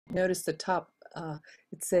notice the top,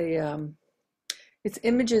 it's it's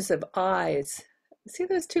images of eyes. See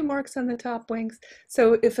those two marks on the top wings?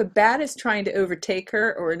 So if a bat is trying to overtake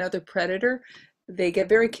her or another predator, they get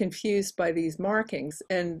very confused by these markings,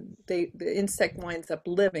 and the insect winds up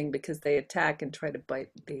living because they attack and try to bite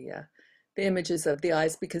the images of the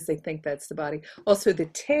eyes because they think that's the body. Also, the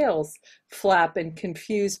tails flap and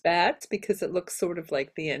confuse bats because it looks sort of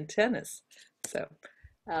like the antennas. So,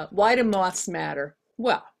 why do moths matter?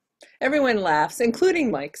 Well, everyone laughs,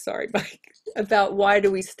 including Mike, sorry, Mike, about why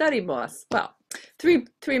do we study moths? Well, three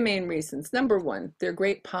main reasons. Number one, they're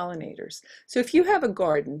great pollinators. So if you have a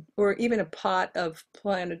garden or even a pot of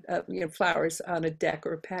planted, flowers on a deck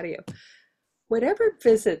or a patio, whatever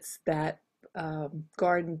visits that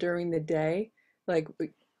garden during the day, like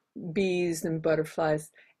bees and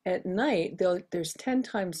butterflies, at night there's 10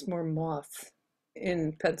 times more moths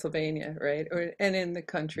in Pennsylvania, right? And in the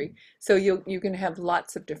country. So you can have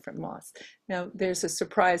lots of different moths. Now there's a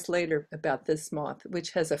surprise later about this moth,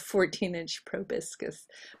 which has a 14-inch proboscis.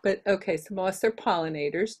 But okay, so moths are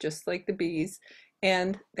pollinators, just like the bees,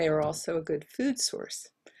 and they are also a good food source.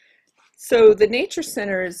 So the Nature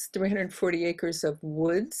Center is 340 acres of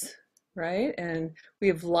woods, right? And we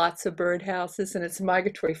have lots of birdhouses, and it's a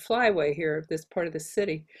migratory flyway here, this part of the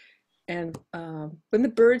city. And when the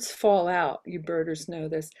birds fall out, you birders know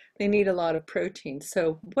this, they need a lot of protein.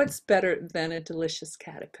 So what's better than a delicious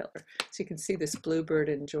caterpillar? So you can see this bluebird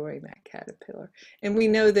enjoying that caterpillar. And we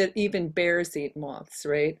know that even bears eat moths,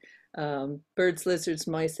 right? Birds, lizards,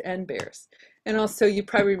 mice, and bears. And also, you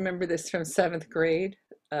probably remember this from 7th grade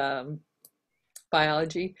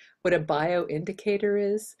biology, what a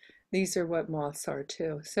bioindicator is. These are what moths are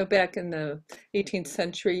too. So back in the 18th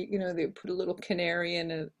century, they put a little canary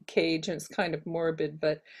in a cage, and it's kind of morbid,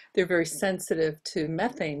 but they're very sensitive to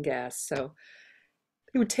methane gas. So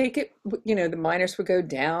they would take it, the miners would go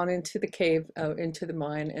down into the cave, into the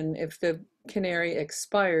mine, and if the canary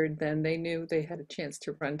expired, then they knew they had a chance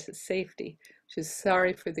to run to safety, which is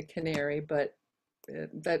sorry for the canary, but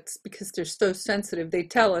that's because they're so sensitive. They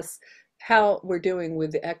tell us how we're doing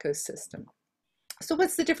with the ecosystem. So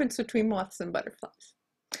what's the difference between moths and butterflies?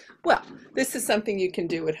 Well, this is something you can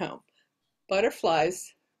do at home.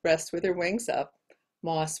 Butterflies rest with their wings up,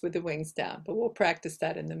 moths with the wings down, but we'll practice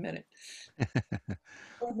that in a minute.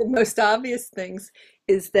 One of the most obvious things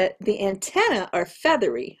is that the antennae are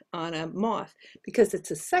feathery on a moth because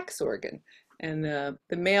it's a sex organ. And the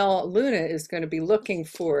male Luna is going to be looking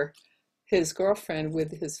for his girlfriend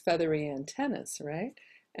with his feathery antennas, right?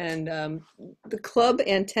 And the club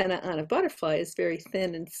antenna on a butterfly is very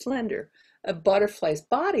thin and slender. A butterfly's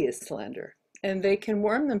body is slender, and they can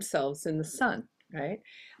warm themselves in the sun, right?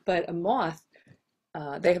 But a moth,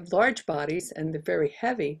 they have large bodies, and they're very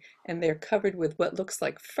heavy, and they're covered with what looks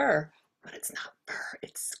like fur, but it's not fur,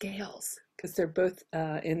 it's scales, because they're both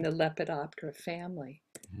in the Lepidoptera family.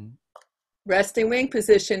 Mm-hmm. Resting wing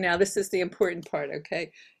position. Now, this is the important part, okay?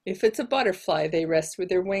 If it's a butterfly, they rest with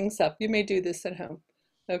their wings up. You may do this at home.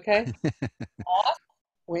 Okay, moth,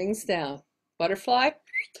 wings down, butterfly,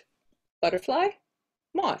 butterfly,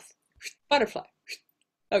 moth, butterfly.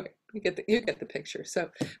 Okay, you get the picture. So,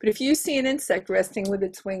 but if you see an insect resting with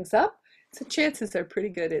its wings up, so chances are pretty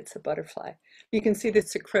good it's a butterfly. You can see the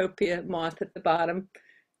Cecropia moth at the bottom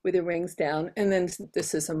with her wings down, and then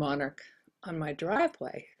this is a monarch on my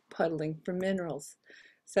driveway puddling for minerals.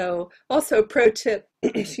 So, also a pro tip,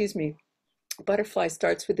 excuse me. Butterfly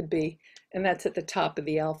starts with a B, and that's at the top of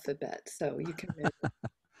the alphabet. So you can move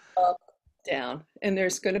up, down, and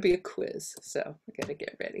there's going to be a quiz. So we got to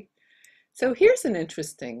get ready. So here's an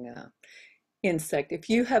interesting insect. If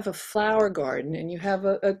you have a flower garden and you have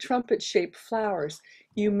a trumpet-shaped flowers,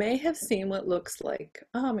 you may have seen what looks like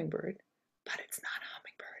a hummingbird, but it's not a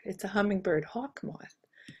hummingbird. It's a hummingbird hawk moth.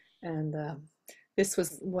 And this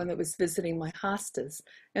was one that was visiting my hostas.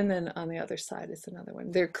 And then on the other side is another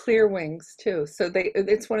one. They're clear wings too. So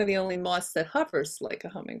it's one of the only moths that hovers like a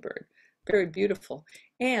hummingbird. Very beautiful.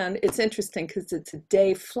 And it's interesting because it's a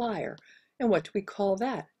day flyer. And what do we call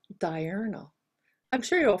that? Diurnal. I'm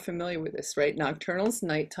sure you're all familiar with this, right? Nocturnals,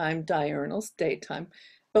 nighttime, diurnals, daytime.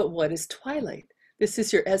 But what is twilight? This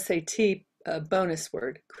is your SAT bonus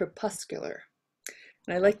word, crepuscular.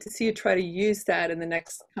 And I'd like to see you try to use that in the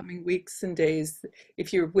next coming weeks and days.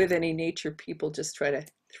 If you're with any nature people, just try to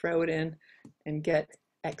throw it in and get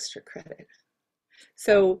extra credit.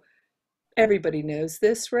 So everybody knows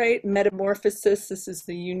this, right? Metamorphosis, this is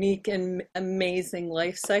the unique and amazing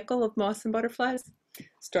life cycle of moths and butterflies.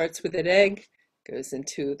 Starts with an egg, goes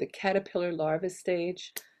into the caterpillar larva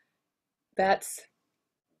stage. That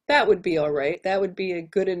would be all right. That would be a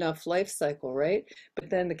good enough life cycle, right? But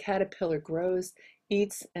then the caterpillar grows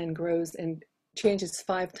eats and grows and changes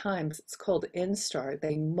 5 times. It's called instar.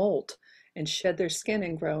 They molt and shed their skin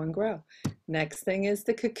and grow and grow. Next thing is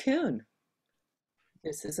the cocoon.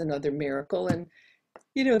 This is another miracle. And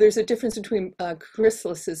you know, there's a difference between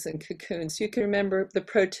chrysalises and cocoons. You can remember the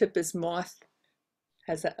pro tip is moth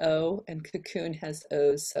has a O and cocoon has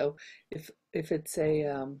O's. So if it's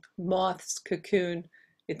a moth's cocoon,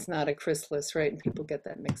 it's not a chrysalis, right? And people get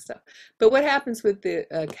that mixed up. But what happens with the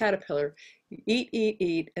caterpillar? You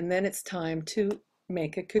eat, and then it's time to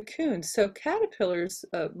make a cocoon. So caterpillars,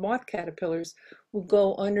 moth caterpillars, will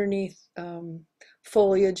go underneath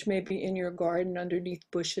foliage, maybe in your garden, underneath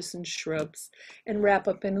bushes and shrubs, and wrap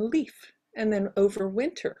up in a leaf, and then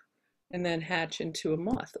overwinter, and then hatch into a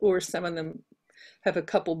moth. Or some of them have a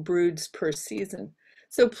couple broods per season.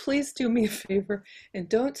 So please do me a favor and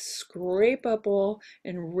don't scrape up all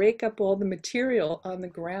and rake up all the material on the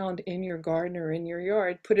ground in your garden or in your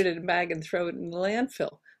yard, put it in a bag and throw it in the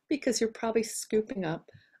landfill, because you're probably scooping up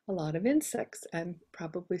a lot of insects and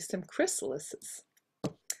probably some chrysalises.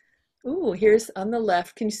 Ooh, here's on the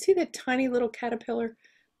left. Can you see that tiny little caterpillar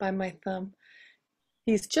by my thumb?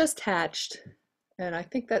 He's just hatched, and I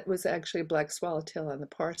think that was actually a black swallowtail on the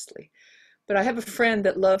parsley. But I have a friend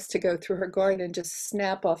that loves to go through her garden and just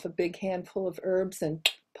snap off a big handful of herbs and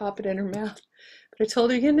pop it in her mouth. But I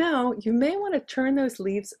told her, you know, you may want to turn those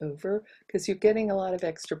leaves over because you're getting a lot of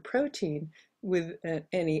extra protein with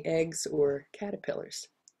any eggs or caterpillars.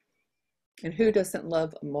 And who doesn't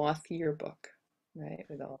love a moth yearbook, right,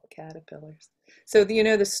 with all the caterpillars? So you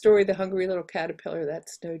know the story, the hungry little caterpillar,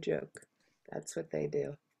 that's no joke. That's what they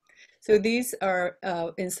do. So these are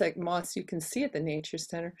insect moths you can see at the Nature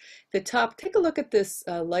Center. The top, take a look at this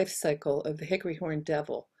life cycle of the hickory horned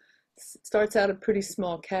devil. It starts out a pretty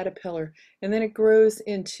small caterpillar, and then it grows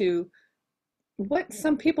into what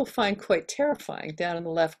some people find quite terrifying. Down in the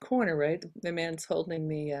left corner, right? The man's holding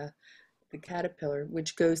the caterpillar,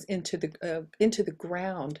 which goes into the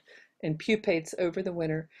ground and pupates over the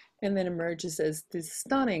winter, and then emerges as this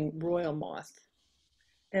stunning royal moth.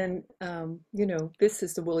 And, you know, this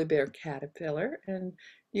is the woolly bear caterpillar. And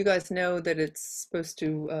you guys know that it's supposed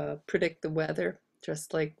to predict the weather,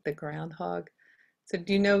 just like the groundhog. So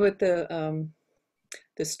do you know what the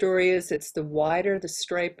story is? It's the wider the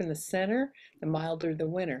stripe in the center, the milder the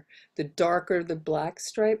winter. The darker the black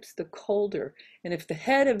stripes, the colder. And if the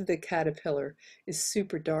head of the caterpillar is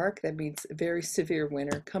super dark, that means a very severe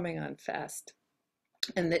winter coming on fast.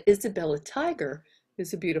 And the Isabella tiger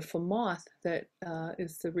is a beautiful moth that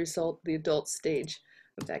is the adult stage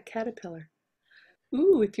of that caterpillar.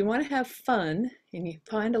 Ooh, if you want to have fun and you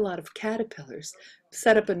find a lot of caterpillars,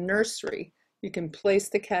 set up a nursery. You can place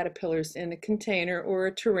the caterpillars in a container or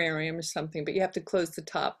a terrarium or something, but you have to close the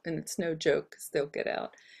top, and it's no joke because they'll get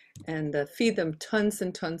out. And feed them tons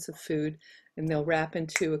and tons of food, and they'll wrap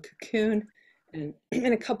into a cocoon. And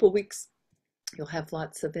in a couple weeks, you'll have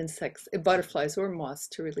lots of insects, butterflies or moths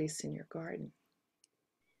to release in your garden.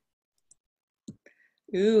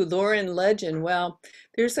 Ooh, lore and legend. Well,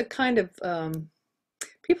 there's a kind of,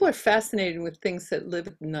 people are fascinated with things that live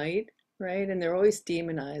at night, right? And they're always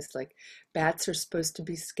demonized, like bats are supposed to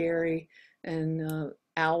be scary, and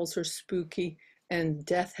owls are spooky, and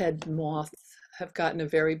death head moths have gotten a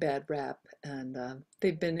very bad rap. And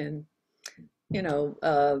they've been in, you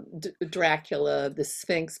know, Dracula, The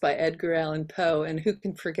Sphinx by Edgar Allan Poe, and who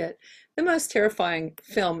can forget the most terrifying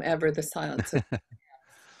film ever, The Silence of the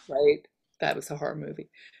Lambs, right? That was a horror movie.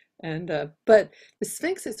 And but the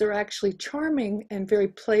sphinxes are actually charming and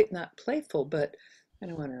very not playful, but I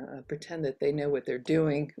don't want to pretend that they know what they're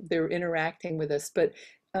doing. They're interacting with us, but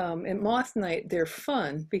at moth night they're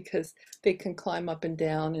fun because they can climb up and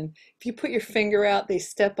down, and if you put your finger out, they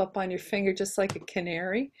step up on your finger just like a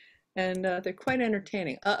canary, and they're quite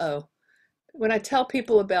entertaining. When I tell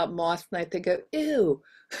people about moth night, they go, ew.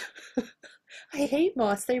 I hate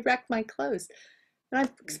moths, they wreck my clothes. And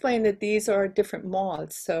I've explained that these are different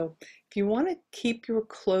moths. So if you want to keep your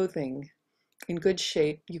clothing in good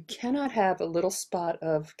shape, you cannot have a little spot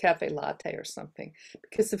of cafe latte or something,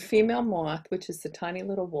 because the female moth, which is the tiny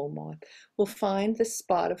little wool moth, will find the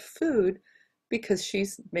spot of food because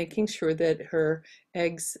she's making sure that her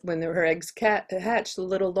eggs, when her eggs hatch, the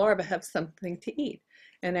little larvae have something to eat.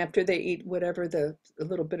 And after they eat whatever a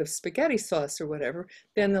little bit of spaghetti sauce or whatever,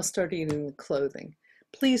 then they'll start eating the clothing.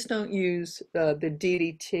 Please don't use the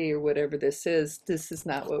DDT or whatever this is. This is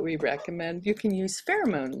not what we recommend. You can use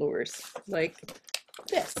pheromone lures like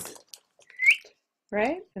this,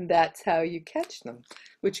 right? And that's how you catch them,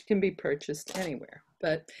 which can be purchased anywhere.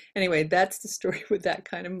 But anyway, that's the story with that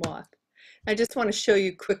kind of moth. I just want to show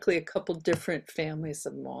you quickly a couple different families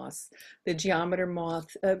of moths. The geometer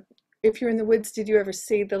moth, if you're in the woods, did you ever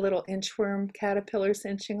see the little inchworm caterpillars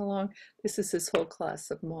inching along? This is this whole class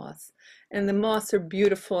of moths. And the moths are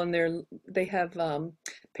beautiful, and they have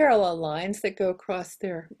parallel lines that go across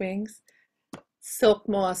their wings. Silk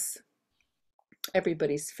moths,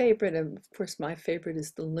 everybody's favorite, and of course my favorite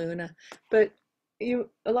is the Luna. But a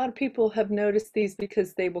lot of people have noticed these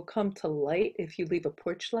because they will come to light if you leave a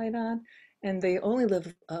porch light on, and they only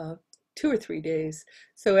live 2 or 3 days.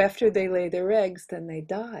 So after they lay their eggs, then they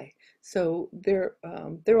die. So they're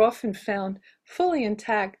often found fully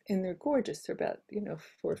intact, and they're gorgeous. They're about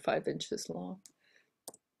 4 or 5 inches long.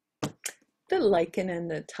 The lichen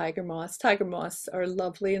and the tiger moths. Tiger moths are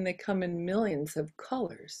lovely, and they come in millions of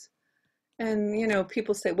colors. And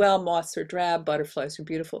people say, well, moths are drab, butterflies are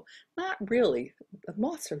beautiful. Not really. The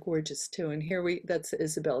moths are gorgeous too. And that's the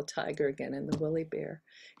Isabella tiger again, and the woolly bear.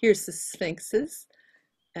 Here's the sphinxes.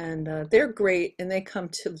 And they're great, and they come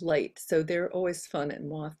to light, so they're always fun at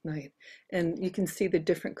moth night. And you can see the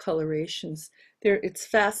different colorations. It's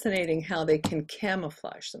fascinating how they can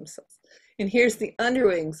camouflage themselves. And here's the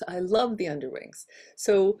underwings. I love the underwings.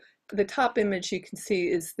 So the top image you can see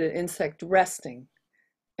is the insect resting,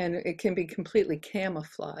 and it can be completely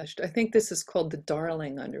camouflaged. I think this is called the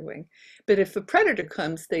darling underwing. But if a predator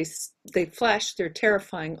comes, they flash their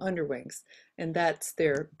terrifying underwings, and that's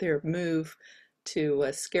their move to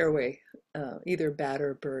scare away either a bat or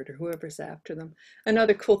a bird or whoever's after them.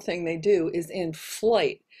 Another cool thing they do is in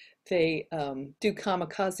flight, they do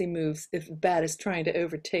kamikaze moves if a bat is trying to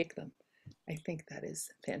overtake them. I think that is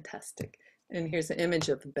fantastic. And here's an image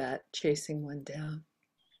of a bat chasing one down.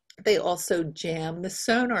 They also jam the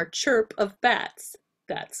sonar chirp of bats.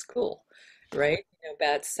 That's cool, right?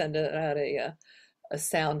 Bats send out a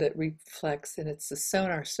sound that reflects, and it's the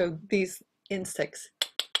sonar. So these insects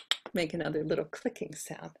make another little clicking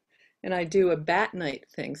sound. And I do a bat night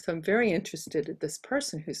thing, so I'm very interested in this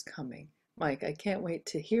person who's coming. Mike, I can't wait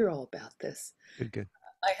to hear all about this. Good.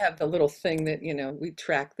 I have the little thing that, we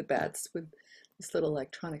track the bats with this little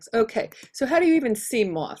electronics. Okay, so how do you even see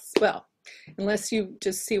moths? Well, unless you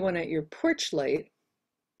just see one at your porch light,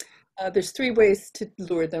 there's 3 ways to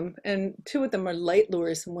lure them, and 2 of them are light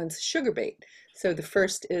lures and one's sugar bait. So the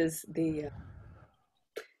first is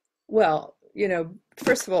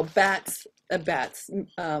first of all,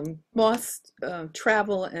 moths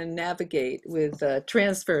travel and navigate with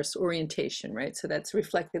transverse orientation, right? So that's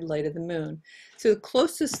reflected light of the moon. So the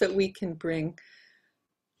closest that we can bring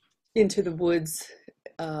into the woods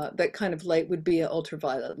that kind of light would be an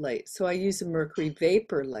ultraviolet light. So I use a mercury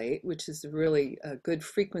vapor light, which is really a good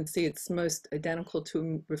frequency. It's most identical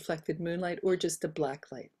to reflected moonlight, or just a black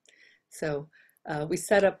light. So we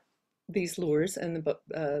set up these lures, and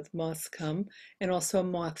the moths come, and also a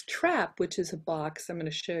moth trap, which is a box I'm going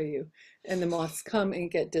to show you. And the moths come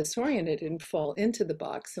and get disoriented and fall into the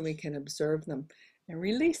box, and we can observe them and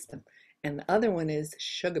release them. And the other one is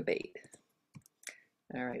sugar bait.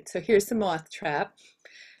 All right, so here's the moth trap.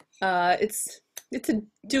 It's a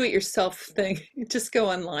do-it-yourself thing. You just go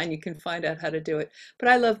online, you can find out how to do it. But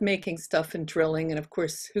I love making stuff and drilling, and of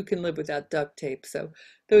course, who can live without duct tape? So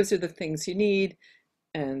those are the things you need.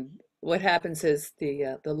 And what happens is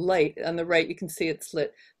the light on the right, you can see it's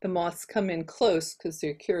lit. The moths come in close because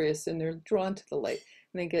they're curious, and they're drawn to the light.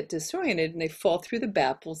 And they get disoriented, and they fall through the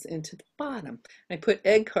baffles into the bottom. I put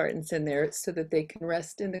egg cartons in there so that they can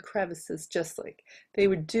rest in the crevices, just like they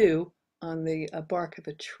would do on the bark of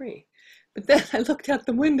a tree. But then I looked out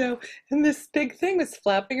the window, and this big thing was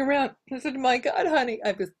flapping around. I said, my God, honey.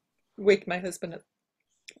 I was waking my husband up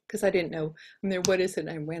because I didn't know. I'm there, what is it? And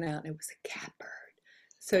I went out, and it was a catbird.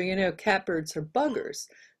 So, catbirds are buggers.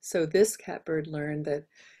 So this catbird learned that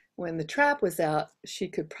when the trap was out, she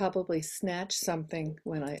could probably snatch something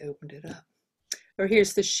when I opened it up. Or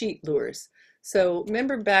here's the sheet lures. So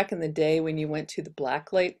remember back in the day when you went to the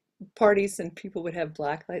blacklight parties and people would have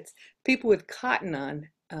black lights? People with cotton on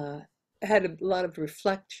had a lot of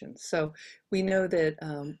reflection. So we know that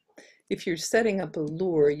if you're setting up a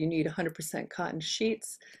lure, you need 100% cotton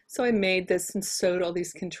sheets. So I made this and sewed all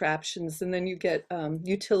these contraptions, and then you get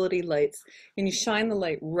utility lights, and you shine the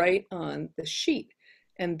light right on the sheet,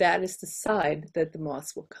 and that is the side that the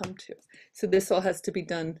moths will come to. So this all has to be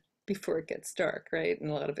done before it gets dark, right?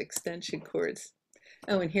 And a lot of extension cords.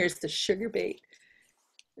 Oh, and here's the sugar bait.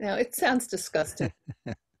 Now, it sounds disgusting.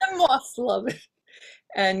 The moths love it.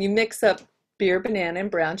 And you mix up beer, banana,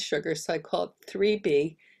 and brown sugar, so I call it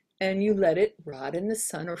 3B, and you let it rot in the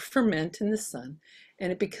sun or ferment in the sun,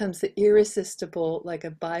 and it becomes the irresistible, like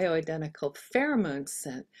a bioidentical pheromone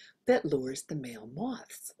scent that lures the male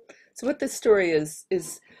moths. So what this story is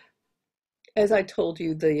As I told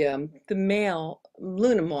you, the male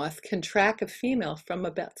Luna moth can track a female from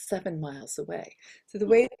about 7 miles away. So the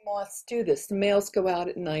way the moths do this, the males go out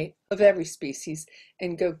at night of every species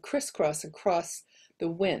and go crisscross across the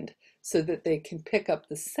wind so that they can pick up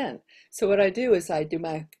the scent. So what I do is I do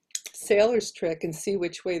my sailor's trick and see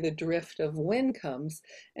which way the drift of wind comes,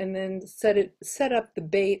 and then set up the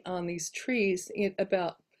bait on these trees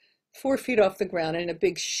about 4 feet off the ground in a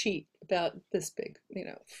big sheet about this big,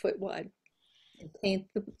 foot wide, and paint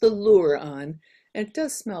the lure on. And it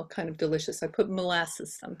does smell kind of delicious. I put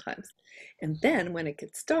molasses sometimes. And then when it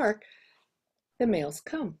gets dark, the males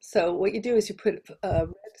come. So what you do is you put red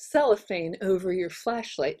cellophane over your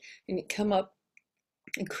flashlight and you come up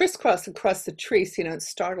and crisscross across the tree so you don't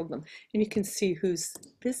startle them. And you can see who's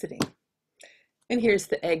visiting. And here's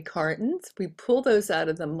the egg cartons. We pull those out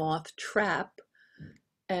of the moth trap.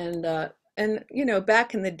 And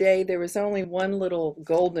back in the day, there was only one little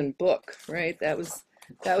golden book, right? That was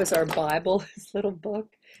our Bible, this little book.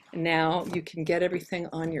 And now you can get everything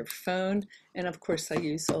on your phone. And of course, I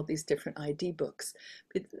use all these different ID books.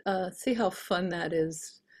 But see how fun that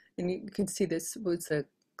is. And you can see this was a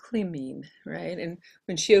clymene, right? And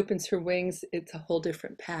when she opens her wings, it's a whole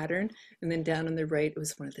different pattern. And then down on the right, it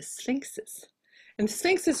was one of the sphinxes. And the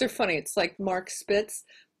sphinxes are funny. It's like Mark Spitz.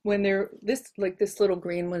 When they're this little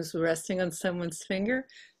green one's resting on someone's finger,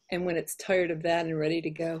 and when it's tired of that and ready to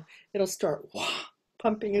go, it'll start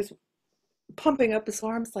pumping up his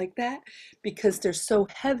arms like that, because they're so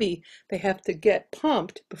heavy they have to get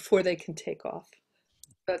pumped before they can take off.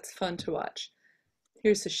 That's fun to watch.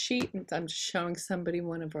 Here's a sheet, and I'm just showing somebody,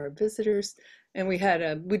 one of our visitors, and we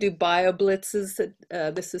do bio blitzes.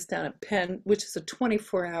 This is down at Penn, which is a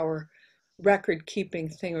 24-hour record keeping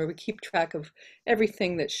thing where we keep track of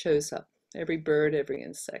everything that shows up, every bird, every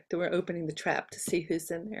insect. And we're opening the trap to see who's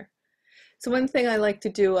in there. So one thing I like to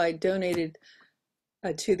do, I donated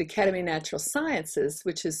to the Academy of Natural Sciences,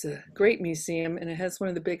 which is a great museum, and it has one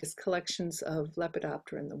of the biggest collections of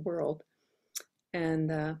Lepidoptera in the world.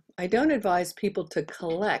 And I don't advise people to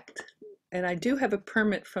collect, and I do have a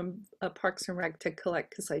permit from Parks and Rec to collect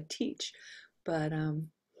because I teach, but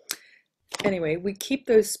anyway, we keep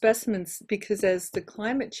those specimens because as the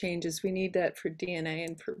climate changes, we need that for DNA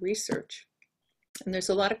and for research. And there's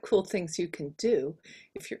a lot of cool things you can do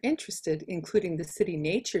if you're interested, including the City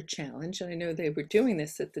Nature Challenge. And I know they were doing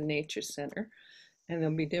this at the Nature Center, and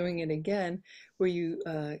they'll be doing it again, where you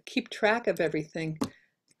keep track of everything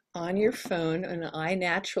on your phone, an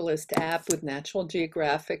iNaturalist app with National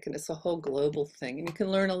Geographic, and it's a whole global thing. And you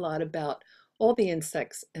can learn a lot about all the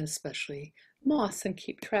insects, and especially moths, and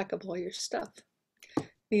keep track of all your stuff.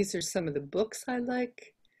 These are some of the books I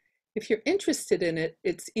like. If you're interested in it,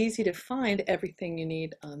 it's easy to find everything you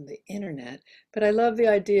need on the internet. But I love the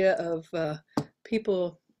idea of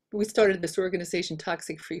people. We started this organization,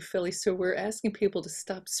 Toxic Free Philly, so we're asking people to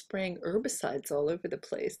stop spraying herbicides all over the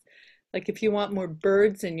place. Like if you want more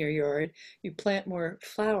birds in your yard, you plant more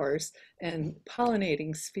flowers and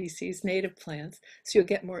pollinating species, native plants, so you'll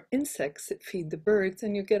get more insects that feed the birds,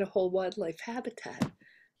 and you'll get a whole wildlife habitat.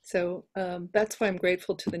 So that's why I'm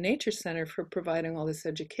grateful to the Nature Center for providing all this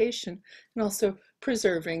education and also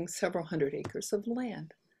preserving several hundred acres of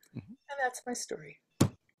land. Mm-hmm. And that's my story.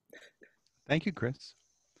 Thank you, Kris.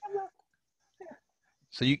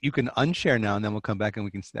 So you can unshare now, and then we'll come back,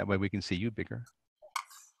 and that way we can see you bigger.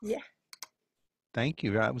 Yeah. Thank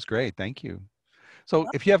you. That was great. Thank you. So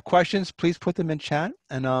if you have questions, please put them in chat,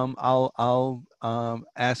 and I'll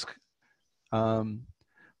ask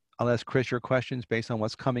Kris your questions based on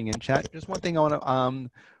what's coming in chat. Just one thing I want to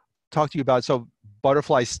talk to you about. So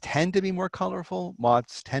butterflies tend to be more colorful.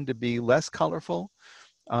 Moths tend to be less colorful,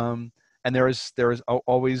 and there is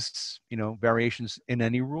always variations in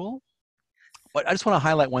any rule. But I just want to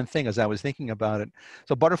highlight one thing as I was thinking about it.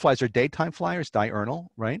 So butterflies are daytime flyers, diurnal,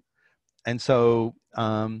 right? And so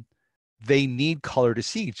they need color to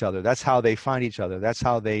see each other. That's how they find each other. That's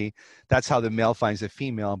how the male finds the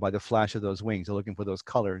female, by the flash of those wings. They're looking for those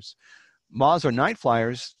colors. Moths are night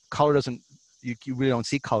flyers. Color doesn't, you really don't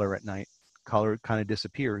see color at night. Color kind of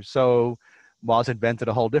disappears. So moths invented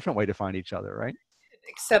a whole different way to find each other, right?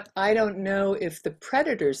 Except I don't know if the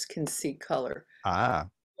predators can see color. Ah.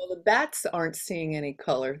 Well, the bats aren't seeing any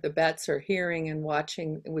color. The bats are hearing and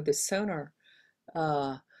watching with the sonar.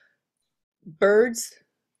 Birds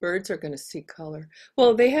are going to see color.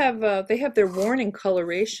 Well, they have their warning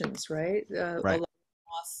colorations, right? Right. A lot of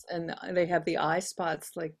moths, and they have the eye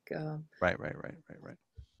spots, like. Right.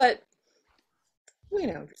 But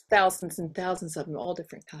thousands and thousands of them, all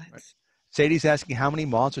different kinds. Right. Sadie's asking how many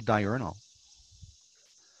moths are diurnal.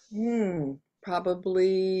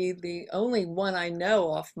 Probably the only one I know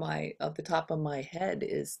off the top of my head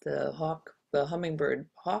is the hummingbird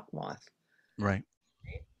hawk moth. Right.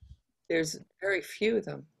 There's very few of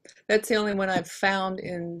them. That's the only one I've found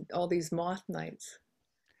in all these moth nights.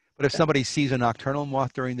 But if That, somebody sees a nocturnal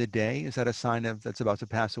moth during the day, is that a sign of that's about to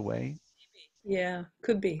pass away? yeah,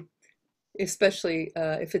 could be, especially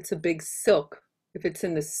if it's a big silk, if it's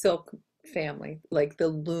in the silk family, like the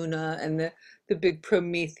Luna and the big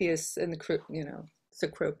Prometheus and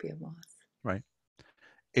Cecropia moth. Right.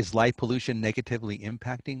 Is light pollution negatively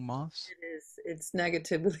impacting moths? It is. It's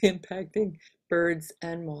negatively impacting birds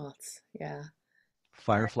and moths. Yeah.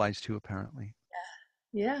 Fireflies too, apparently.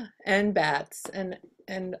 Yeah, and bats and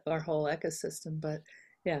our whole ecosystem, but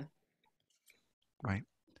yeah. Right.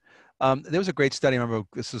 There was a great study. I remember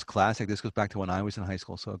this is classic. This goes back to when I was in high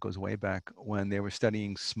school, so it goes way back when they were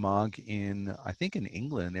studying smog in, I think, in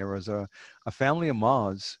England. There was a family of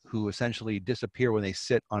moths who essentially disappear when they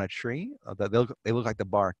sit on a tree. They look like the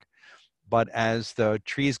bark. But as the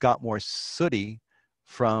trees got more sooty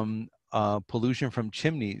from pollution from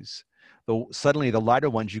chimneys, suddenly the lighter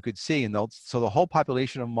ones you could see, and so the whole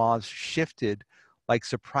population of moths shifted like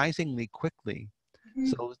surprisingly quickly. Mhm.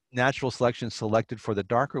 So natural selection selected for the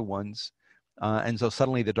darker ones, and so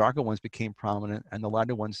suddenly the darker ones became prominent, and the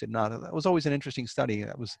lighter ones did not. That was always an interesting study.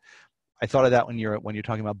 I thought of that when you're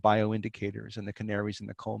talking about bioindicators and the canaries in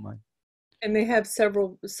the coal mine. And they have some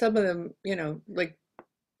of them, like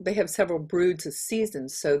they have several broods a season,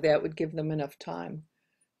 so that would give them enough time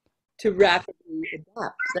to rapidly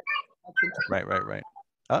adapt. Right, right, right.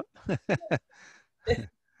 Oh.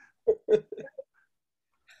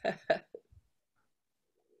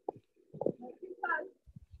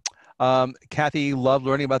 Kathy loved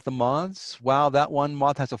learning about the moths. Wow, that one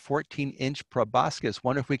moth has a 14-inch proboscis.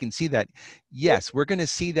 Wonder if we can see that. Yes, we're going to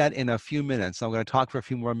see that in a few minutes. I'm going to talk for a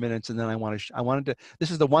few more minutes, and then I wanted to. This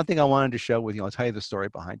is the one thing I wanted to show with you. I'll tell you the story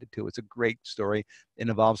behind it too. It's a great story. It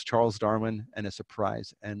involves Charles Darwin and a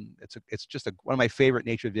surprise, and it's just one of my favorite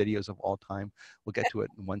nature videos of all time. We'll get to it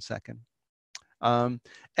in 1 second.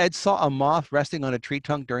 Ed saw a moth resting on a tree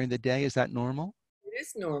trunk during the day. Is that normal? It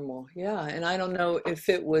is normal, yeah. And I don't know if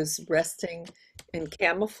it was resting in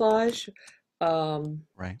camouflage. Um,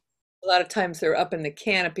 Right. a lot of times they're up in the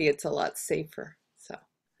canopy, it's a lot safer. So,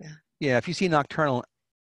 yeah. Yeah, if you see nocturnal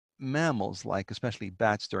mammals, like especially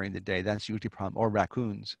bats during the day, that's usually a problem, or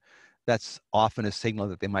raccoons, that's often a signal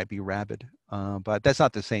that they might be rabid. But that's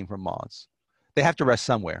not the same for moths. They have to rest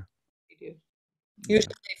somewhere. They do. Yeah,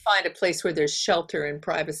 Usually they find a place where there's shelter and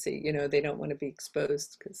privacy. They don't want to be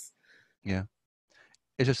exposed because yeah.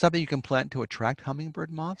 Is there something you can plant to attract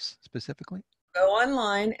hummingbird moths specifically? go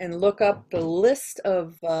online and look up the list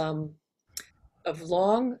of long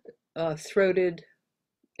throated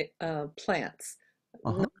plants.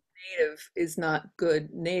 Uh-huh. Native is not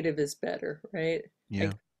good. Native is better, right?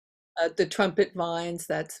 Yeah. Like the trumpet vines,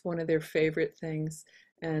 that's one of their favorite things.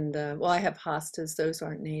 And well, I have hostas. Those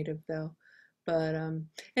aren't native though. But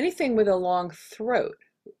anything with a long throat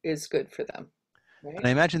is good for them, And I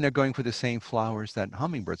right? imagine they're going for the same flowers that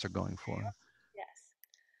hummingbirds are going for. Yes.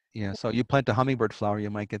 Yeah, so you plant a hummingbird flower,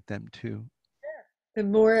 you might get them too. The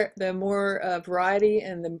more variety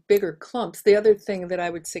and the bigger clumps. The other thing that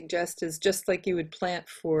I would suggest is just like you would plant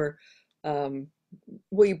for, um,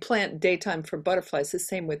 well, you plant daytime for butterflies, the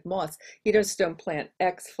same with moths. You just don't plant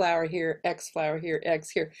X flower here, X flower here,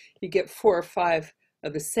 X here. You get 4 or 5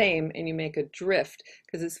 of the same and you make a drift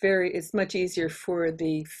because it's much easier for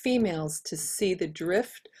the females to see the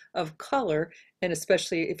drift of color, and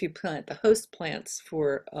especially if you plant the host plants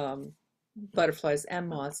for butterflies and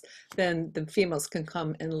moths, then the females can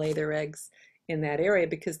come and lay their eggs in that area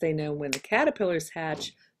because they know when the caterpillars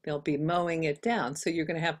hatch, they'll be mowing it down. So you're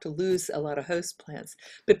going to have to lose a lot of host plants.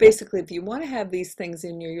 But basically, if you want to have these things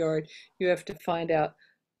in your yard, you have to find out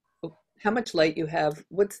how much light you have,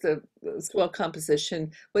 what's the soil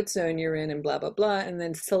composition, what zone you're in, and blah, blah, blah. And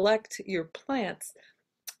then select your plants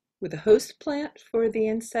with a host plant for the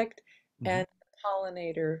insect Hmm. and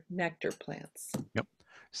pollinator nectar plants. Yep.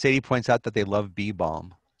 Sadie points out that they love bee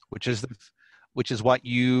balm, which is what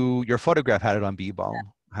your photograph had it on bee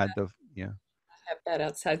balm. Had the yeah. Have that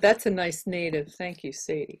outside. That's a nice native. Thank you,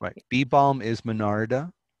 Sadie. Right. Bee balm is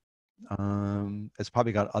Monarda. It's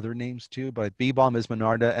probably got other names too, but bee balm is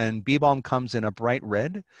Monarda, and bee balm comes in a bright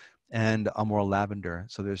red and a more lavender.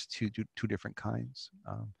 So there's two different kinds.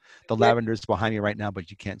 The Red, lavender is behind me right now, but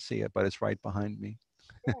you can't see it, but it's right behind me.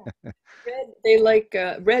 yeah.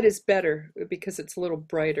 Red is better because it's a little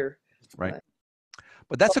brighter. Right. But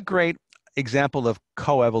But that's a great example of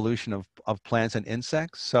coevolution of plants and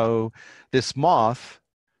insects. So this moth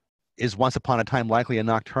is once upon a time likely a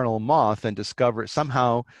nocturnal moth, and discover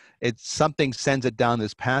somehow something sends it down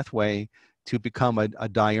this pathway to become a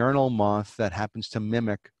diurnal moth that happens to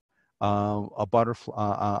mimic a butterfly,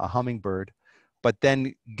 a hummingbird, but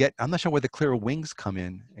then I'm not sure where the clear wings come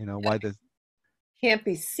in, why the, Can't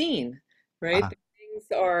be seen, right? ah, The wings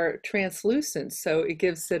are translucent, so it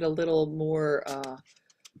gives it a little more,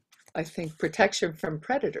 I think, protection from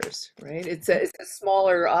predators, right? It's a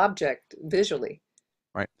smaller object visually.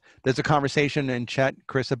 right. There's a conversation in chat,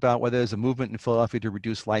 Kris, about whether there's a movement in Philadelphia to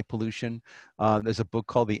reduce light pollution. There's a book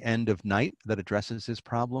called The End of Night that addresses this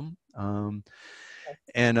problem.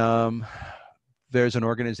 And there's an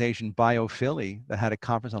organization, BioPhilly, that had a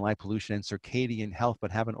conference on light pollution and circadian health,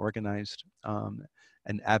 but haven't organized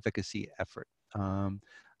an advocacy effort.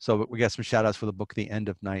 So we got some shout outs for the book, The End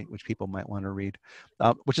of Night, which people might want to read,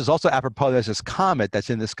 which is also apropos. There's this comet that's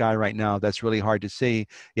in the sky right now that's really hard to see.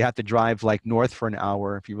 You have to drive like north for an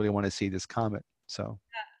hour if you really want to see this comet. So,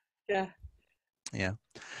 Yeah. yeah.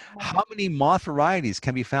 How many moth varieties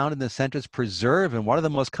can be found in the center's preserve, and what are the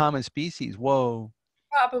most common species? Whoa.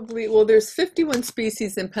 Probably, well, there's 51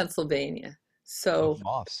 species in Pennsylvania. Of So,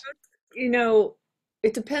 moths. you know,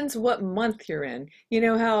 it depends what month you're in. You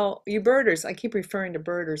know how you birders, I keep referring to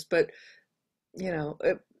birders, but you know,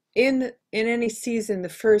 in any season, the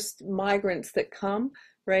first migrants that come,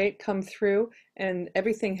 right, come through, and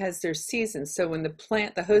everything has their season. So when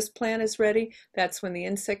the host plant is ready, that's when the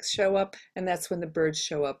insects show up, and that's when the birds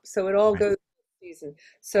show up. So it all Right. goes season.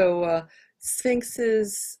 So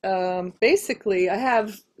sphinxes, basically, I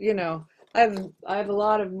have a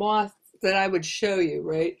lot of moths that I would show you,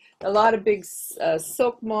 right? A lot of big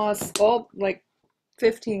silk moths, all like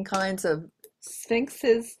 15 kinds of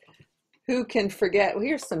sphinxes. Who can forget? Well,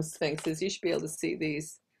 here's some sphinxes. You should be able to see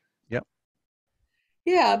these. Yep.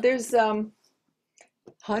 Yeah, there's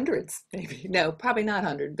hundreds, maybe. No, probably not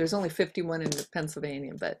hundred. There's only 51 in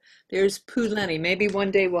Pennsylvania, but there's plenty. Maybe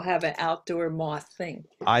one day we'll have an outdoor moth thing.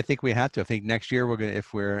 I think we have to. I think next year we're gonna,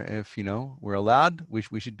 if we're allowed,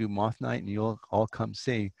 we should do moth night, and you'll all come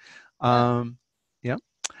see. Yeah. Yeah.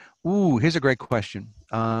 Ooh, here's a great question.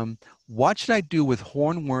 What should I do with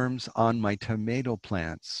hornworms on my tomato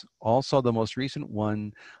plants? Also, the most recent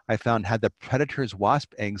one I found had the predator's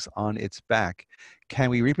wasp eggs on its back. Can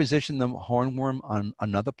we reposition the hornworm on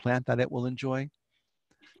another plant that it will enjoy?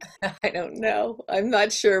 I don't know. I'm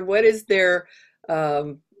not sure. What is their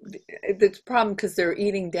the problem because they're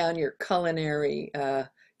eating down your culinary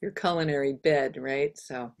bed, right?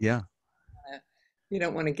 So Yeah. you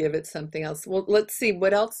don't want to give it something else. Well, let's see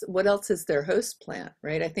what else is their host plant,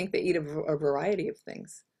 right? I think they eat a variety of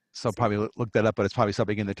things. So probably look that up, but it's probably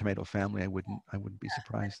something in the tomato family. I wouldn't be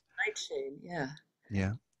surprised. Nightshade, yeah.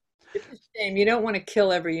 Yeah. It's a shame. You don't want to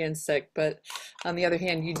kill every insect, but on the other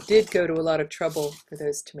hand, you did go to a lot of trouble for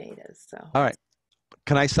those tomatoes. So All right.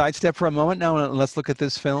 Can I sidestep for a moment now and let's look at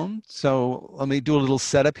this film? So let me do a little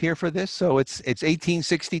setup here for this. So it's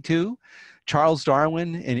 1862. Charles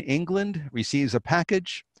Darwin in England receives a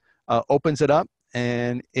package, opens it up,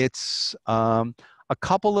 and it's a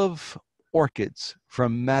couple of orchids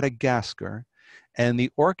from Madagascar. And the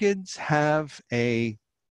orchids have a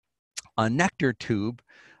nectar tube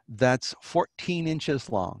that's 14 inches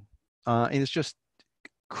long. And it's just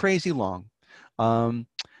crazy long. Um,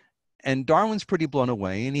 and Darwin's pretty blown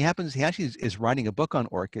away, and he actually is writing a book on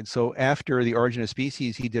orchids. So after The Origin of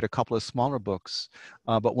Species, he did a couple of smaller books,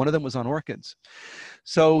 but one of them was on orchids.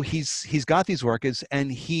 So he's got these orchids,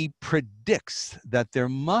 and he predicts that there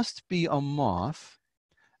must be a moth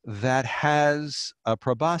that has a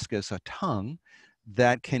proboscis, a tongue,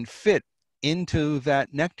 that can fit into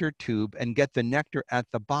that nectar tube and get the nectar at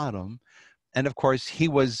the bottom. And of course, he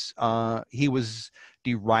was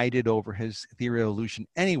derided over his theory of evolution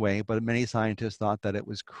anyway. But many scientists thought that it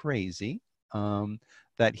was crazy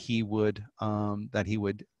that he would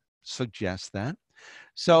suggest that.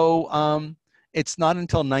 So it's not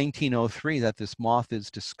until 1903 that this moth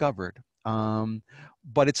is discovered.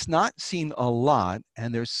 But it's not seen a lot.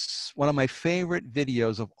 And there's one of my favorite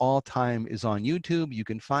videos of all time is on YouTube. You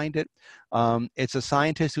can find it. It's a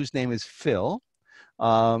scientist whose name is Phil.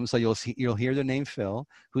 So you'll hear the name Phil,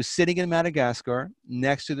 who's sitting in Madagascar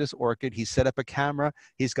next to this orchid. He's set up a camera.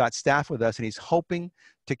 He's got staff with us, and he's hoping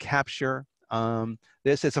to capture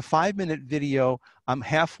this. It's a 5-minute video. I'm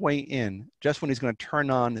halfway in, just when he's going to turn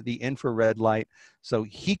on the infrared light, so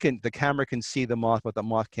the camera can see the moth, but the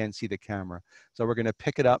moth can't see the camera. So we're going to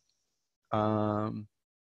pick it up.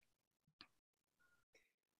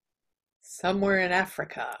 somewhere in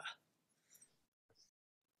Africa.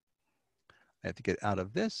 I have to get out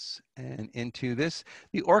of this and into this.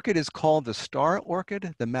 The orchid is called the star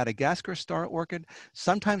orchid, the Madagascar star orchid.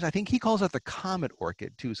 Sometimes I think he calls it the comet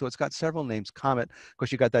orchid too. So it's got several names, comet,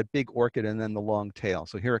 because you got that big orchid and then the long tail.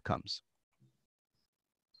 So here it comes.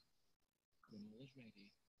 When all is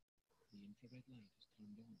ready, the infrared light is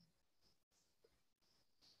turned on.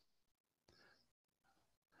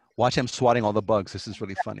 Watch him swatting all the bugs. This is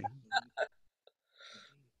really funny.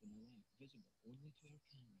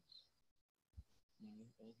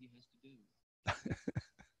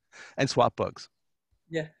 And swat bugs.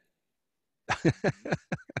 Yeah. Not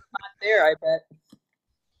there, I bet.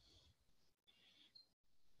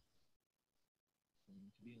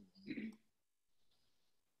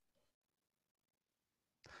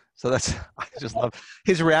 So that's, I just love,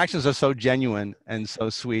 his reactions are so genuine and so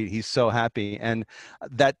sweet. He's so happy. And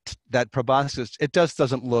that proboscis, it just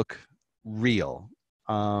doesn't look real.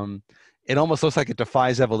 It almost looks like it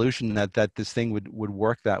defies evolution that this thing would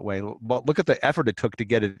work that way. But look at the effort it took to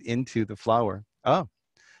get it into the flower. Oh,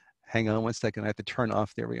 hang on one second. I have to turn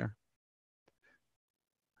off. There we are.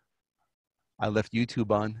 I left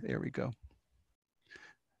YouTube on. There we go.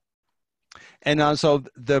 And so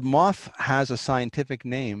the moth has a scientific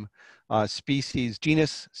name, species,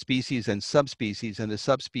 genus, species, and subspecies, and the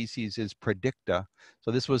subspecies is predicta.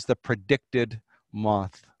 So this was the predicted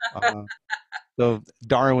moth. So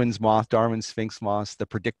Darwin's moth, Darwin's sphinx moth, the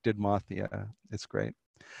predicted moth. Yeah, it's great.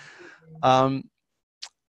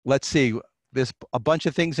 Let's see. There's a bunch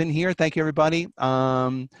of things in here. Thank you, everybody.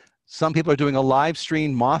 Some people are doing a live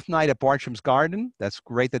stream moth night at Bartram's Garden. That's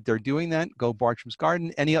great that they're doing that. Go Bartram's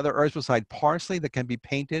Garden. Any other herbs beside parsley that can be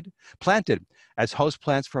planted as host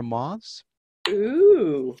plants for moths?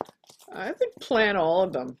 Ooh, I would plant all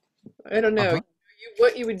of them. I don't know.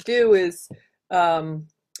 What you would do is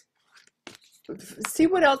see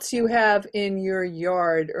what else you have in your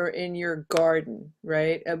yard or in your garden,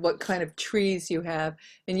 right? And what kind of trees you have.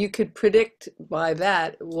 And you could predict by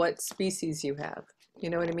that what species you have. You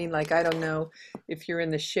know what I mean? Like, I don't know if you're in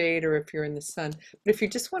the shade or if you're in the sun. But if you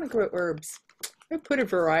just want to grow herbs, I put a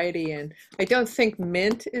variety in. I don't think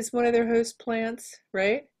mint is one of their host plants,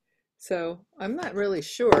 right? So I'm not really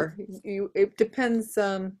sure. It depends.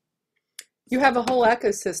 You have a whole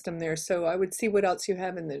ecosystem there, so I would see what else you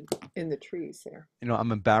have in the trees there. You know,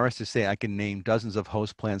 I'm embarrassed to say I can name dozens of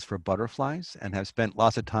host plants for butterflies and have spent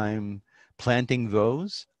lots of time planting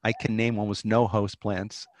those. I can name almost no host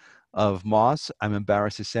plants of moths, I'm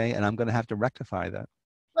embarrassed to say, and I'm going to have to rectify that.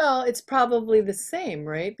 Well, it's probably the same,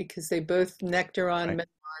 right? Because they both nectar on Right.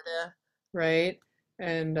 Metarda, right?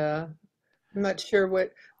 And I'm not sure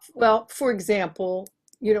what, well, for example,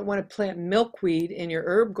 you don't want to plant milkweed in your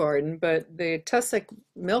herb garden, but the tussock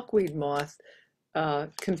milkweed moth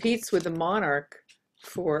competes with the monarch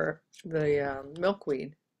for the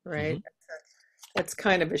milkweed, right? Mm-hmm. That's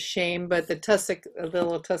kind of a shame, but the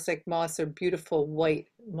little tussock moths are beautiful white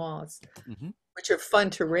moths, Mm-hmm. which are fun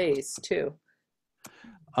to raise too.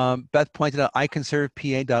 Beth pointed out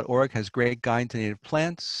iconservepa.org has great guides to native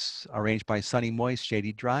plants arranged by Sunny Moist,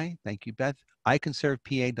 Shady Dry. Thank you, Beth.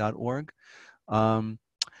 iconservepa.org.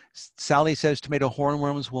 Sally says tomato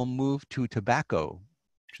hornworms will move to tobacco,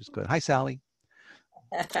 which is good. Hi, Sally.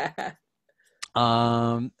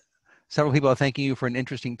 Several people are thanking you for an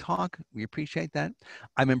interesting talk. We appreciate that.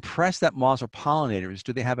 I'm impressed that moths are pollinators.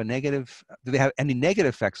 Do they have any negative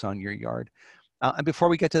effects on your yard? And before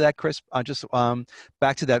we get to that, Kris, just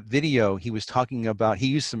back to that video, he was talking about, he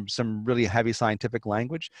used some really heavy scientific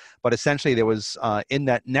language, but essentially there was, in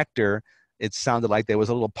that nectar, it sounded like there was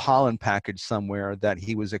a little pollen package somewhere that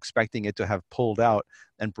he was expecting it to have pulled out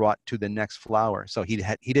and brought to the next flower. So he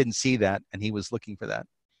didn't see that, and he was looking for that.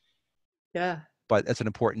 Yeah. But that's an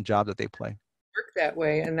important job that they play. Work that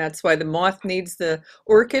way, and that's why the moth needs the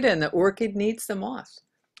orchid and the orchid needs the moth.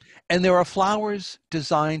 And there are flowers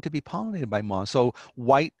designed to be pollinated by moths. So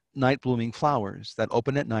white night blooming flowers that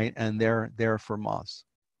open at night, and they're there for moths.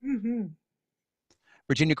 Mm-hmm.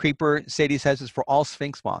 Virginia Creeper, Sadie says, is for all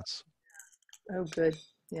sphinx moths. Oh, good.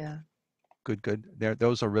 Yeah. Good.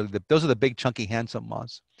 Those are the big, chunky, handsome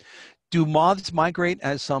moths. Do moths migrate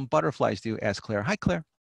as some butterflies do? Asked Claire. Hi, Claire.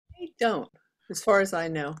 They don't, as far as I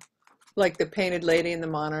know. Like the painted lady and the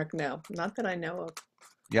monarch, no, not that I know of.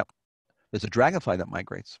 Yep. There's a dragonfly that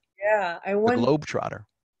migrates. Yeah, I The wonder. globetrotter.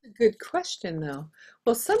 Good question, though.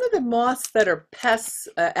 Well, some of the moths that are pests,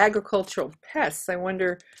 agricultural pests, I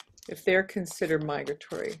wonder if they're considered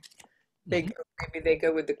migratory. Maybe they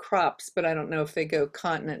go with the crops, but I don't know if they go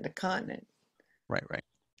continent to continent. Right.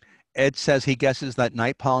 Ed says he guesses that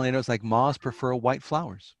night pollinators like moths prefer white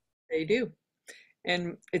flowers. They do.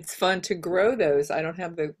 And it's fun to grow those. I don't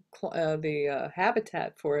have the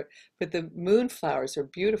habitat for it, but the moonflowers are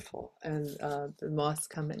beautiful, and the moths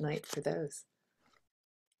come at night for those.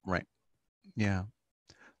 Right. Yeah.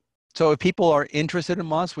 So if people are interested in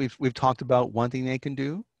moths, we've talked about one thing they can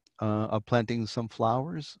do, of planting some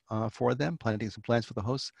flowers for them, planting some plants for the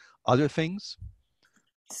hosts. Other things,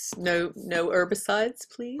 No herbicides,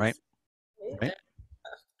 right? please. Right.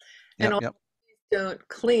 And Yep. Yep. don't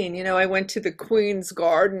clean. I went to the Queen's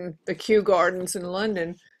Garden, the Kew Gardens in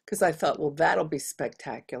London, because I thought, well, that'll be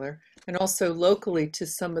spectacular. And also locally to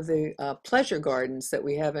some of the pleasure gardens that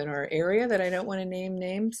we have in our area that I don't want to name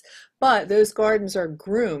names, but those gardens are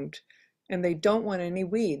groomed and they don't want any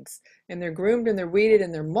weeds. And they're groomed and they're weeded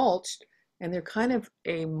and they're mulched and they're kind of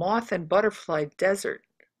a moth and butterfly desert.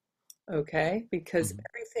 Okay, because Mhm.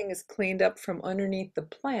 everything is cleaned up from underneath the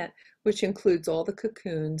plant, which includes all the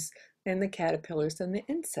cocoons and the caterpillars and the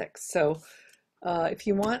insects. So, if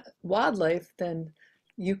you want wildlife, then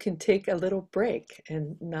you can take a little break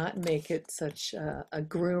and not make it such a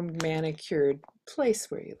groomed, manicured place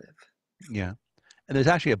where you live. Yeah. And there's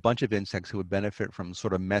actually a bunch of insects who would benefit from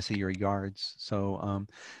sort of messier yards. So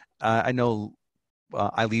I know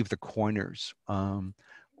I leave the corners.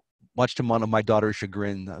 Much to one of my daughter's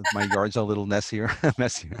chagrin, my yard's a little messier.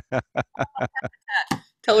 messier.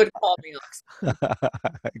 Tell her to call me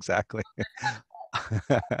off. Exactly.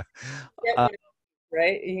 Get uh, one,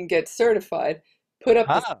 right? You can get certified. Put up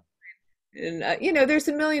the ah, and there's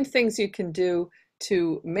a million things you can do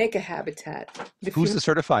to make a habitat. If who's you the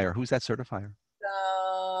certifier? Who's that certifier?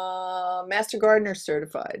 Master Gardener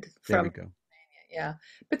certified There from we go. yeah,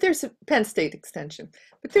 but there's a Penn State Extension,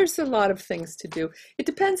 but there's a lot of things to do. It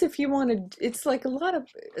depends if you want to. It's like a lot of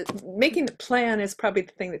making the plan is probably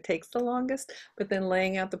the thing that takes the longest, but then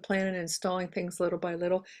laying out the plan and installing things little by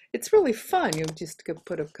little, it's really fun. You just go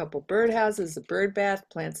put a couple birdhouses, a bird bath,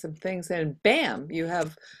 plant some things, and bam, you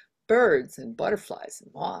have birds and butterflies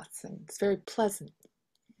and moths, and it's very pleasant.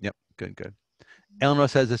 Yep. Good. Good. Eleanor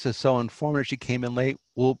says this is so informative. She came in late.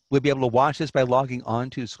 We'll be able to watch this by logging on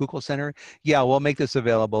to Schuylkill Center. Yeah, we'll make this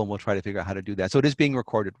available and we'll try to figure out how to do that. So it is being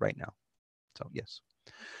recorded right now. So yes.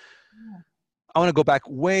 I want to go back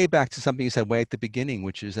way back to something you said way at the beginning,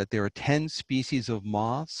 which is that there are 10 species of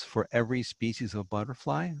moths for every species of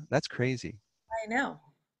butterfly. That's crazy. I know.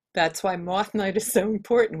 That's why moth night is so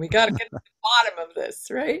important. We got to get to the bottom of this,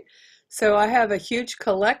 right? So I have a huge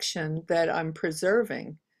collection that I'm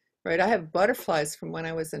preserving, right? I have butterflies from when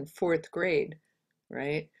I was in fourth grade,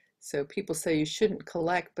 right? So people say you shouldn't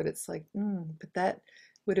collect, but it's like, but that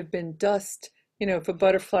would have been dust. If a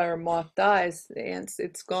butterfly or moth dies, the ants,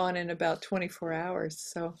 it's gone in about 24 hours.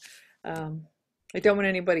 So um, I don't want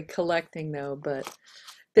anybody collecting though, but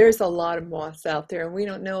there's a lot of moths out there and we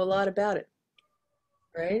don't know a lot about it,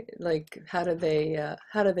 right? Like how do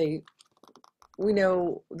they we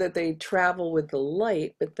know that they travel with the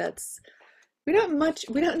light, but we don't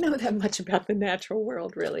know that much about the natural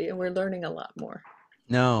world really, and we're learning a lot more.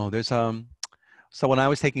 No, there's so when I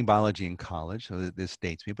was taking biology in college, so this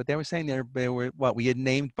dates me, but they were saying there were what we had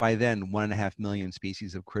named by then 1.5 million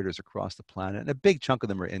species of critters across the planet, and a big chunk of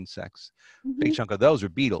them are insects. Big Mhm. chunk of those are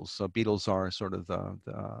beetles. So beetles are sort of the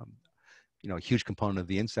a huge component of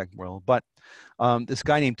the insect world. But this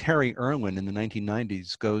guy named Terry Irwin in the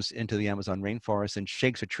 1990s goes into the Amazon rainforest and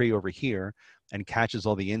shakes a tree over here and catches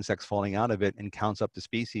all the insects falling out of it and counts up the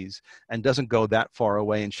species, and doesn't go that far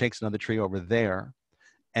away and shakes another tree over there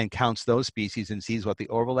and counts those species and sees what the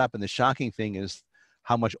overlap. And the shocking thing is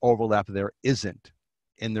how much overlap there isn't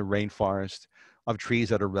in the rainforest of trees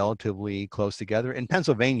that are relatively close together. In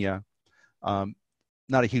Pennsylvania, um,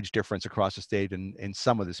 not a huge difference across the state in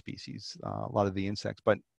some of the species, a lot of the insects,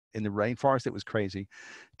 but in the rainforest, it was crazy.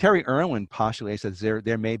 Terry Irwin postulates that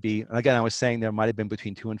there may be, and again, I was saying there might have been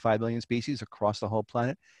between 2 and 5 million species across the whole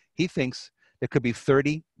planet. He thinks there could be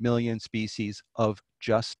 30 million species of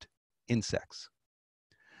just insects.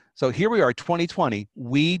 So here we are, 2020.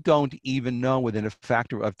 We don't even know within a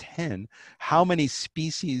factor of 10 how many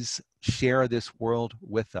species share this world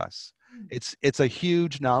with us. It's a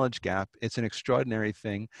huge knowledge gap. It's an extraordinary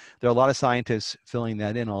thing. There are a lot of scientists filling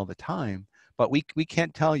that in all the time, but we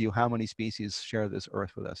can't tell you how many species share this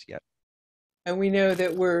earth with us yet. And we know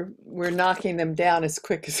that we're knocking them down as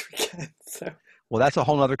quick as we can. So Well, that's a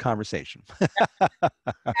whole nother conversation. we're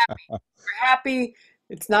happy.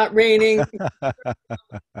 It's not raining.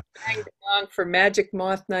 Hang along for Magic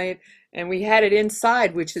Moth Night, and we had it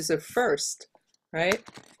inside, which is a first, right?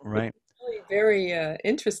 It's Right. really very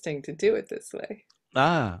interesting to do it this way.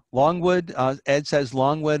 Longwood. Ed says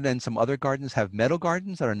Longwood and some other gardens have meadow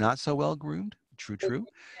gardens that are not so well groomed. True, But true.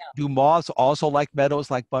 Do moths also like meadows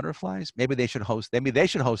like butterflies? Maybe they should host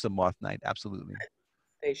a moth night. Absolutely.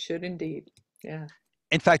 they should indeed. Yeah.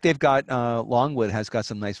 In fact, they've got Longwood has got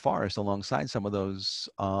some nice forests alongside some of those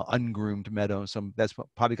ungroomed meadows. That's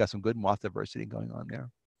probably got some good moth diversity going on there.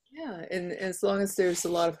 Yeah, and as long as there's a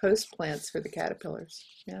lot of host plants for the caterpillars.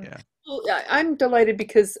 Yeah. Yeah, Well, I'm delighted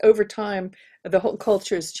because over time, the whole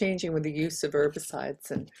culture is changing with the use of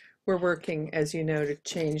herbicides, and we're working, as you know, to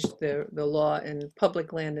change the law in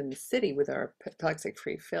public land in the city with our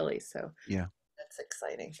toxic-free filly. So yeah, that's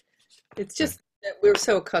exciting. It's good. just that we're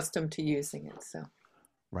so accustomed to using it. So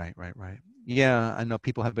Right, right, right. Yeah, I know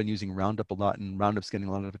people have been using Roundup a lot, and Roundup's getting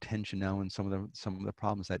a lot of attention now, and some of the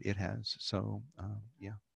problems that it has. So,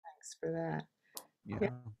 yeah, thanks for that. Yeah, yeah.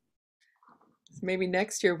 so maybe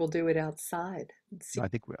next year we'll do it outside and see. I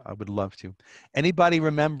think I would love to. Anybody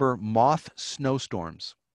remember moth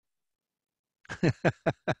snowstorms? I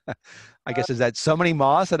Uh, guess is that so many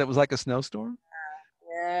moths that it was like a snowstorm?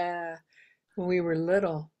 yeah, when we were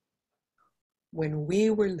little, when we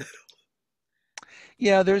were little.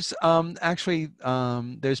 Yeah, there's actually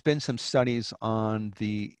there's been some studies on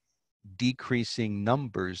the decreasing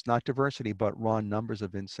numbers, not diversity, but raw numbers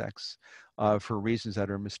of insects for reasons that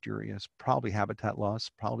are mysterious. Probably habitat loss,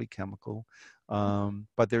 probably chemical.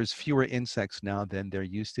 But there's fewer insects now than there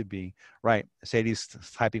used to be. Right. Sadie's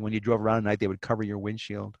typing when you drove around at night, they would cover your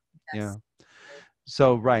windshield. Yeah. Yes.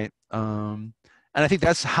 So, right. And I think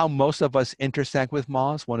that's how most of us intersect with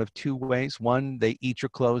moths, one of two ways. One, they eat your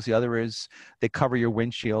clothes. The other is they cover your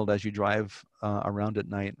windshield as you drive around at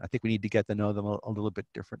night. I think we need to get to know them a little bit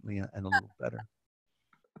differently and a little better.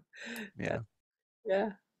 Yeah. That's, yeah.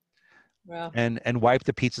 Well, And wipe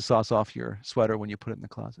the pizza sauce off your sweater when you put it in the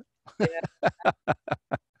closet. yeah.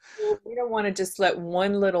 Well, we don't want to just let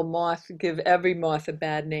one little moth give every moth a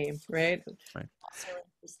bad name, right? Right. Also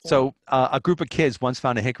interesting. So a group of kids once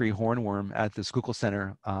found a hickory hornworm at the Schuylkill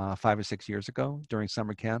Center 5 or 6 years ago during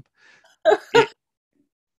summer camp. It,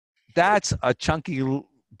 that's a chunky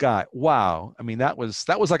guy. Wow. I mean, that was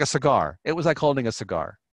like a cigar. It was like holding a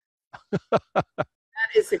cigar. That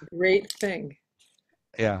is a great thing.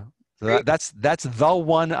 Yeah. So Great. that's the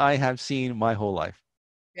one I have seen my whole life.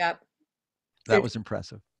 Yep. That was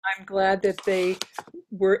impressive. I'm glad that they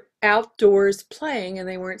were outdoors playing and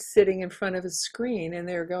they weren't sitting in front of a screen and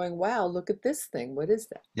they were going, wow, look at this thing. What is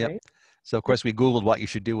that? Yep. Right? So of course we Googled what you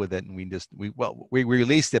should do with it, and we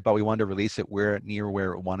released it, but we wanted to release it near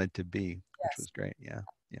where it wanted to be, which Yes. was great. Yeah.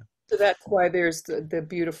 Yeah. So that's why there's the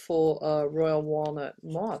beautiful royal walnut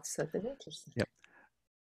moths at the nature center. Yep.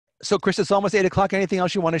 So Kris, it's almost 8 o'clock. Anything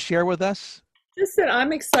else you want to share with us? Just that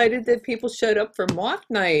I'm excited that people showed up for moth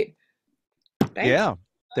night. Thank you. Yeah.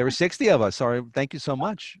 There were 60 of us. Sorry. Thank you so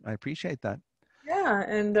much. I appreciate that. Yeah,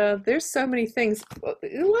 and there's so many things.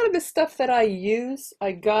 A lot of the stuff that I use,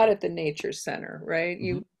 I got at the nature center, right? Hmm.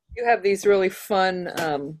 You have these really fun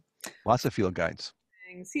Lots of field guides.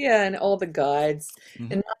 things, yeah, and all the guides, Hmm.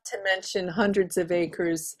 and not to mention hundreds of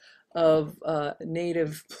acres of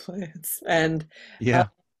native plants and uh, Yeah.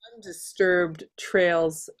 undisturbed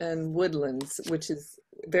trails and woodlands, which is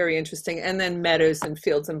very interesting, and then meadows and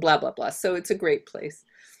fields and blah blah blah. So it's a great place.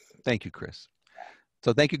 Thank you, Kris.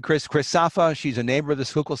 So thank you, Kris. Kris Soffa, she's a neighbor of the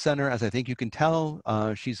Schuylkill Center, as I think you can tell.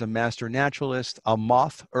 She's a master naturalist, a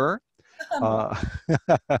moth-er, uh,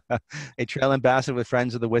 a trail ambassador with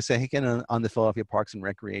Friends of the Wissahickon on the Philadelphia Parks and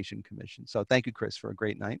Recreation Commission. So thank you, Kris, for a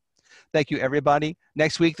great night. Thank you, everybody.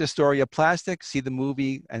 Next week, the story of plastic. See the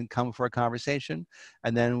movie and come for a conversation.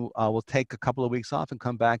 And then we'll take a couple of weeks off and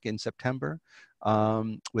come back in September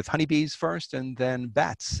with honeybees first and then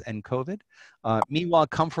bats and COVID. Meanwhile,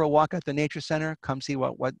 come for a walk at the Nature Center. Come see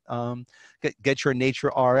get your nature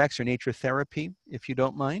RX or nature therapy, if you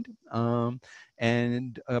don't mind,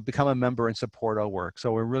 and become a member and support our work.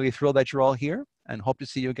 So we're really thrilled that you're all here and hope to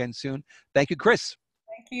see you again soon. Thank you, Kris.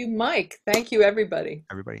 Thank you, Mike. Thank you, everybody.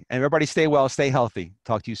 Everybody. And everybody stay well, stay healthy.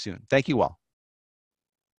 Talk to you soon. Thank you all.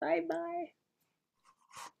 Bye bye.